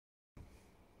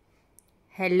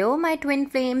Hello my twin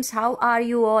flames, how are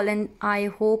you all? And I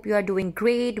hope you are doing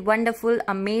great, wonderful,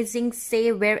 amazing,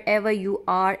 safe wherever you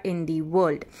are in the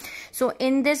world. So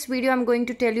in this video I'm going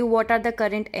to tell you what are the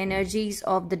current energies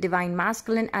of the divine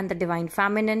masculine and the divine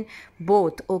feminine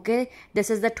both. Okay,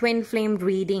 this is the twin flame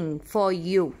reading for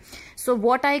you. So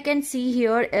what I can see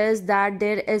here is that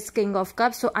there is King of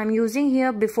Cups. So I'm using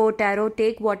here before tarot.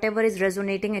 Take whatever is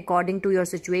resonating according to your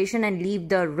situation and leave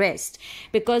the rest,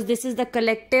 because this is the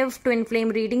collective twin flame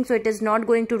reading, so it is not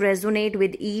going to resonate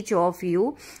with each of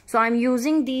you. So I'm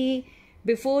using the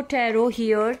before tarot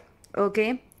here.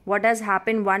 Okay, what has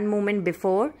happened one moment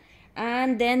before,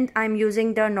 and then I'm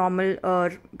using the normal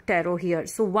tarot here.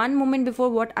 So one moment before,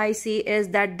 what I see is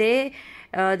that the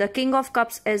King of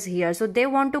Cups is here. So they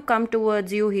want to come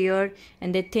towards you here,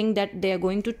 and they think that they are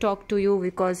going to talk to you,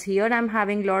 because here I'm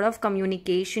having a lot of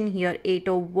communication here, 8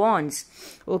 of Wands.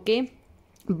 Okay,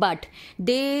 but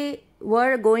they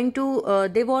were going to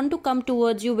they want to come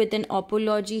towards you with an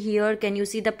apology here. Can you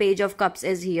see the Page of Cups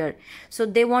is here? So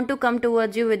they want to come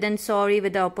towards you with an sorry,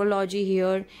 with the apology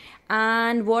here.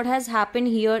 And what has happened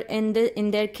here in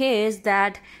their case,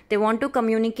 that they want to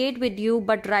communicate with you,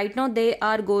 but right now they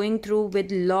are going through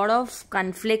with lot of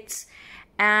conflicts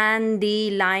and the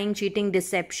lying, cheating,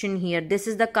 deception here. This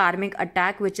is the karmic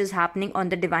attack which is happening on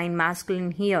the divine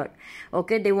masculine here.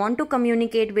 Okay, they want to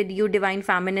communicate with you, divine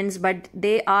feminines, but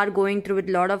they are going through with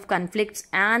lot of conflicts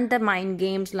and the mind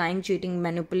games, lying, cheating,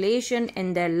 manipulation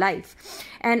in their life.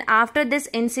 And after this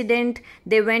incident,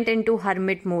 they went into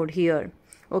hermit mode here.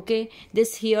 Okay,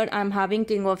 this here I'm having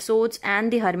King of Swords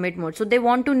and the hermit mode. So they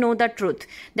want to know the truth,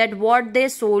 that what their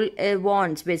soul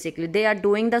wants. Basically they are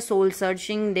doing the soul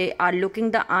searching, they are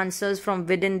looking the answers from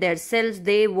within their selves.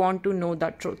 They want to know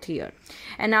the truth here,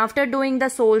 and after doing the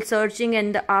soul searching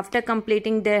and after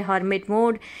completing their hermit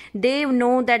mode, they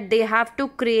know that they have to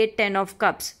create 10 of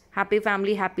Cups, happy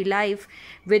family, happy life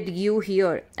with you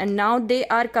here. And now they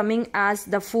are coming as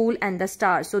the Fool and the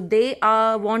Star. So they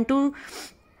want to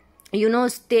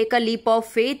take a leap of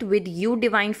faith with you,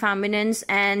 divine feminines,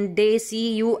 and they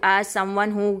see you as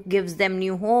someone who gives them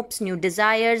new hopes, new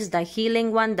desires, the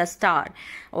healing one, the Star.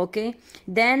 Okay,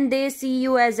 then they see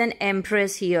you as an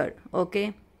Empress here.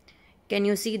 Okay, can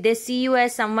you see? They see you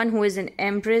as someone who is an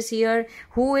Empress here,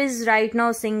 who is right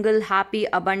now single, happy,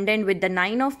 abundant, with the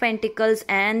 9 of Pentacles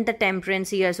and the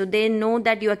Temperance here. So they know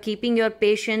that you are keeping your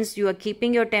patience, you are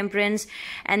keeping your temperance,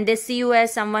 and they see you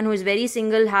as someone who is very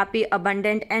single, happy,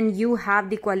 abundant, and you have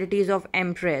the qualities of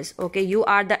Empress. Okay, you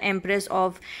are the Empress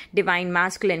of divine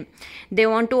masculine. They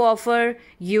want to offer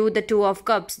you the 2 of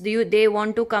Cups. They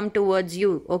want to come towards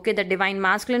you. Okay, the divine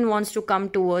masculine wants to come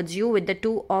towards you with the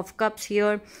 2 of Cups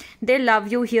here. They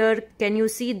love you here. Can you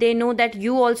see? They know that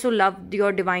you also love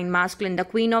your divine masculine, the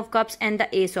Queen of Cups and the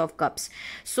Ace of Cups.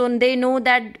 So they know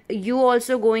that you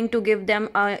also going to give them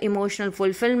emotional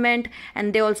fulfillment,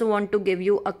 and they also want to give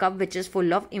you a cup which is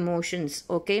full of emotions.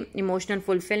 Okay, emotional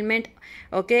fulfillment.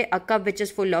 Okay, a cup which is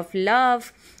full of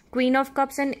love. Queen of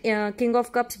Cups and King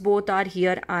of Cups both are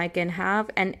here, I can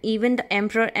have, and even the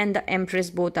Emperor and the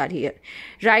Empress both are here.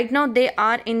 Right now they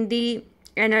are in the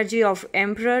energy of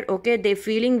Emperor. Okay, they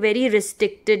feeling very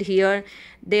restricted here.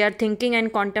 They are thinking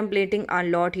and contemplating a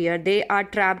lot here. They are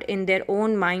trapped in their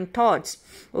own mind thoughts.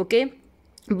 Okay,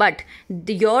 but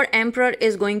your Emperor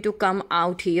is going to come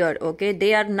out here. Okay,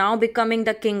 they are now becoming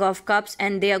the King of Cups,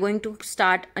 and they are going to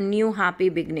start a new happy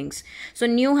beginnings. So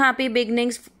new happy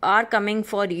beginnings are coming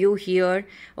for you here.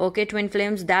 Okay, twin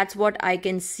flames, that's what I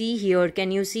can see here.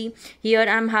 Can you see? Here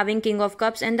I'm having King of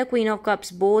Cups and the Queen of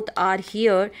Cups both are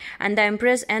here, and the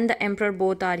Empress and the Emperor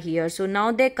both are here. So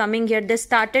now they're coming here. They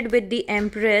started with the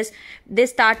Empress, they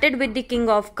started with the King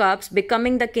of Cups,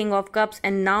 becoming the King of Cups,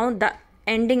 and now the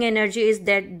ending energy is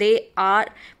that they are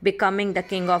becoming the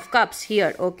King of Cups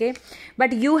here. Okay,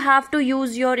 but you have to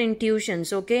use your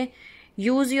intuitions. Okay,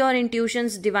 use your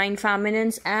intuitions, divine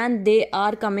feminines, and they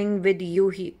are coming with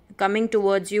you, coming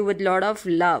towards you with lot of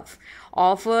love.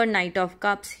 Offer Knight of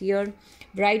Cups here.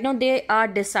 Right now they are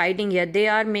deciding here, they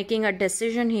are making a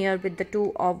decision here with the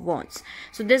 2 of Wands.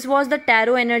 So this was the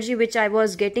tarot energy which I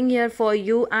was getting here for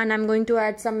you, and I'm going to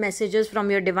add some messages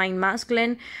from your divine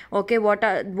masculine. Okay, what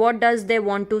does they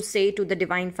want to say to the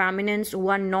divine feminines who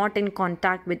are not in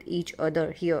contact with each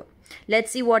other here?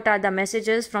 Let's see what are the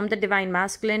messages from the divine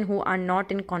masculine who are not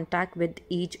in contact with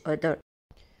each other.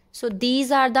 So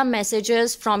these are the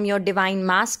messages from your divine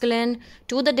masculine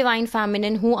to the divine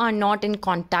feminine who are not in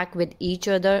contact with each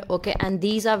other. Okay, and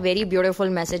these are very beautiful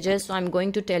messages. So I'm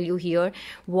going to tell you here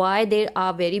why they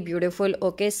are very beautiful.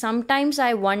 Okay, sometimes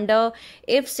I wonder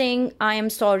if saying I am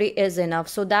sorry is enough.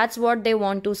 So that's what they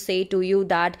want to say to you,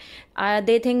 that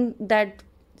they think that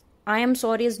I am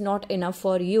sorry is not enough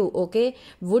for you. Okay,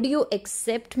 would you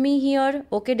accept me here?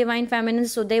 Okay, divine feminine,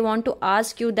 so they want to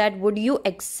ask you that would you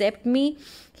accept me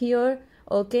here?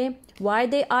 Okay, why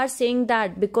they are saying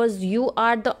that? Because you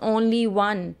are the only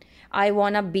one I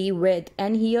wanna be with.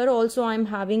 And here also I'm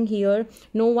having here,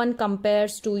 no one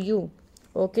compares to you.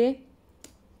 Okay,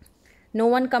 no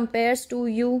one compares to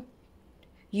you.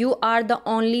 You are the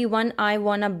only one I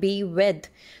wanna be with.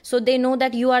 So they know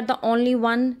that you are the only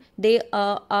one they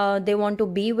want to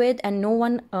be with, and no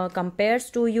one compares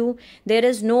to you. There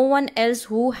is no one else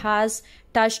who has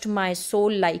touched my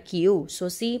soul like you. So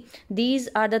see, these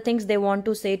are the things they want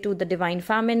to say to the divine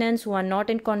feminines who are not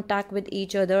in contact with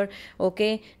each other.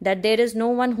 Okay, that there is no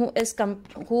one who is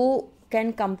who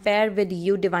can compare with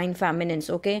you, divine feminines.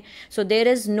 Okay, so there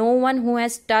is no one who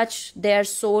has touched their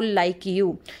soul like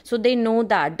you. So they know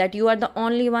that you are the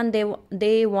only one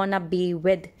they wanna be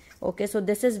with. Okay, so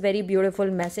this is very beautiful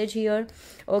message here.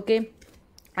 Okay,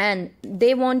 and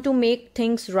they want to make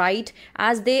things right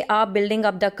as they are building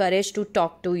up the courage to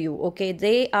talk to you. Okay,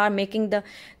 they are making the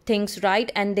things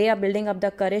right and they are building up the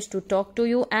courage to talk to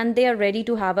you, and they are ready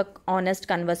to have a honest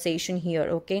conversation here.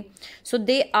 Okay, so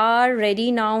they are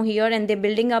ready now here, and they're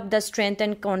building up the strength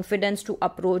and confidence to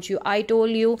approach you. I told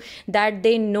you that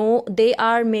they know, they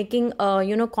are making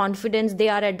confidence. They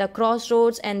are at the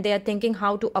crossroads and they are thinking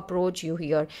how to approach you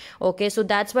here. Okay, so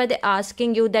that's why they're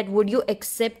asking you that would you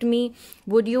accept me?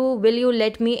 Will you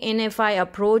let me in if I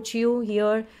approach you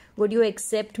here? Would you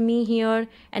accept me here?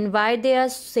 And why they are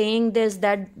saying this,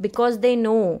 that because they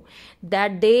know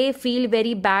that they feel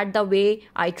very bad the way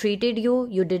I treated you.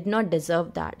 You did not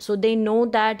deserve that. So they know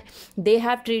that they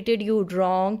have treated you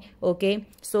wrong. Okay,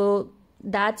 so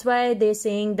that's why they're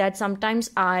saying that sometimes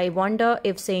I wonder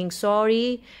if saying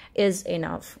sorry is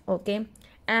enough. Okay,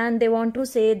 and they want to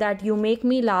say that you make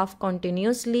me laugh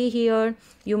continuously here.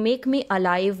 You make me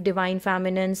alive, divine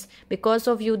feminines. Because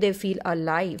of you they feel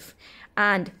alive,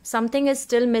 and something is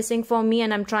still missing for me,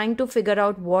 and I'm trying to figure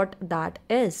out what that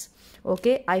is.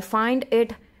 Okay, I find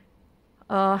it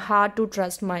hard to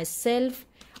trust myself.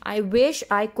 I wish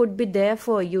I could be there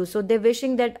for you. So they're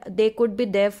wishing that they could be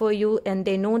there for you, and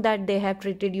they know that they have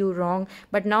treated you wrong,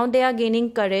 but now they are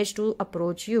gaining courage to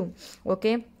approach you.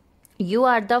 Okay, you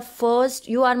are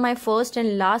my first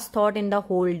and last thought in the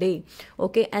whole day.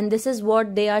 Okay, and this is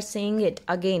what they are saying it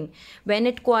again. When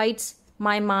it quiets,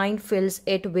 my mind fills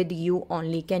it with you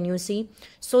only. Can you see?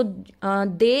 So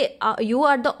you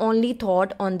are the only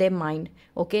thought on their mind.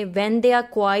 Okay, when they are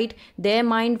quiet, their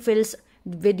mind fills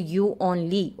with you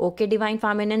only. Okay, divine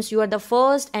feminines, you are the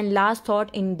first and last thought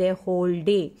in their whole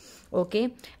day.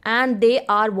 Okay, and they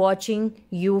are watching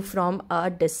you from a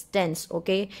distance.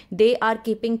 Okay, they are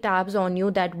keeping tabs on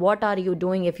you, that what are you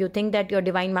doing. If you think that your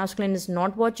divine masculine is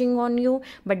not watching on you,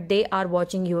 but they are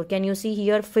watching you. Can you see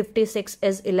here 56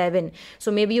 is 11?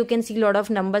 So maybe you can see a lot of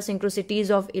number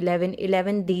synchronicities of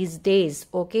 11 these days.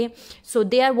 Okay, so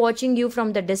they are watching you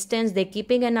from the distance. They're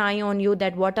keeping an eye on you,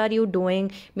 that what are you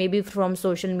doing, maybe from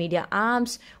social media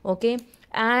apps. Okay,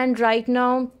 and right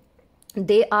now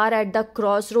they are at the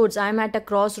crossroads. I'm at a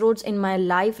crossroads in my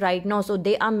life right now. So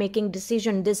they are making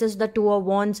decision. This is the Two of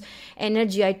Wands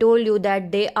energy. I told you that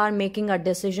they are making a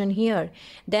decision here.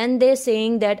 Then they're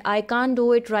saying that I can't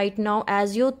do it right now,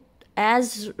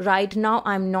 as right now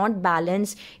I'm not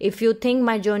balanced. If you think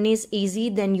my journey is easy,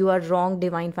 then you are wrong,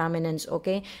 divine feminines.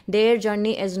 Okay, their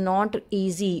journey is not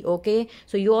easy. Okay,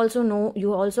 so you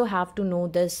also have to know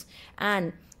this.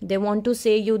 And they want to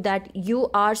say you that you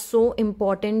are so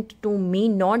important to me,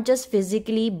 not just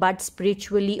physically but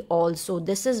spiritually also.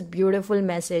 This is beautiful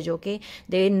message. Okay,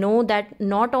 they know that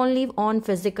not only on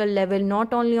physical level,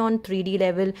 not only on 3D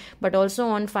level, but also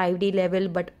on 5D level,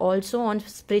 but also on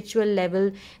spiritual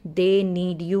level, they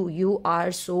need you. You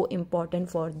are so important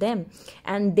for them,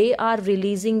 and they are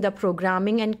releasing the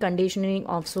programming and conditioning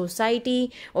of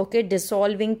society. Okay,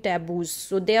 dissolving taboos.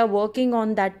 So they are working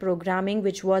on that programming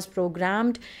which was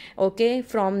programmed, okay,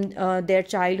 from their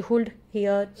childhood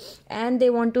here. And they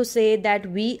want to say that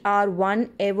we are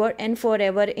one ever and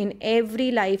forever, in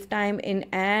every lifetime, in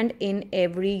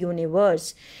every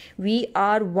universe. We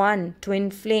are one,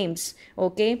 twin flames.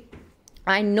 Okay,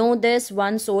 I know this,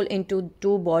 one soul into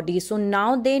two bodies. So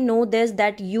now they know this,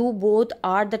 that you both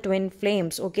are the twin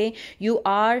flames. Okay, you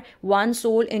are one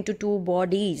soul into two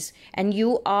bodies, and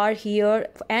you are here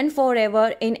and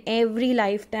forever, in every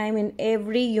lifetime, in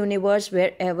every universe,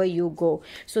 wherever you go.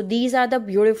 So these are the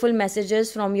beautiful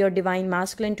messages from your divine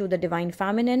masculine to the divine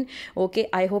feminine. Okay,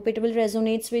 I hope it will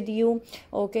resonate with you.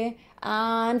 Okay,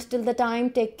 and till the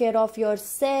time, take care of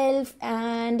yourself,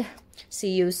 and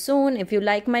See you soon. If you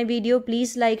like my video,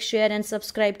 please like, share and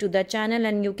subscribe to the channel,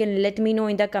 and you can let me know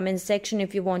in the comment section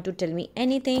if you want to tell me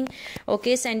anything.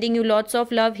 Okay, sending you lots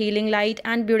of love, healing light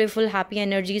and beautiful happy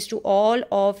energies to all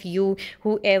of you,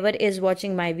 whoever is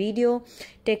watching my video.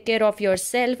 Take care of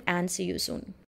yourself and see you soon.